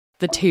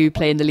the two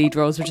playing the lead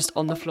roles were just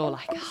on the floor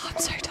like, I'm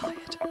so tired.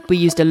 We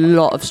used a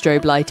lot of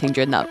strobe lighting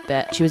during that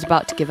bit. She was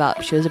about to give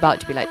up. She was about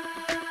to be like,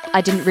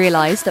 I didn't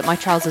realise that my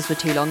trousers were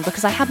too long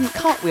because I hadn't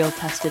cartwheel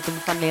tested them,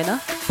 funnily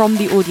enough. From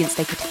the audience,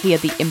 they could hear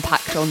the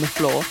impact on the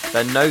floor.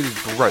 Their nose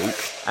broke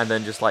and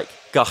then just like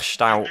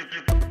gushed out.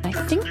 I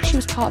think she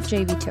was part of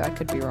JV2, I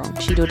could be wrong.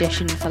 She'd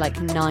auditioned for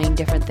like 9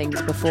 different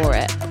things before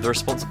it. The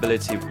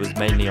responsibility was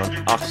mainly on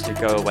us to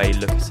go away,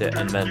 look at it,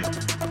 and then...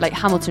 Like,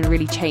 Hamilton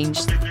really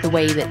changed the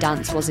way that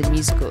dance was in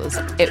musicals.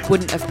 It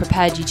wouldn't have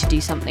prepared you to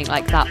do something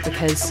like that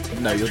because...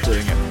 No, you're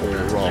doing it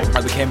all wrong.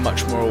 I became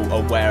much more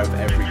aware of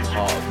every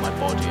part of my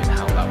body and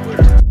how that would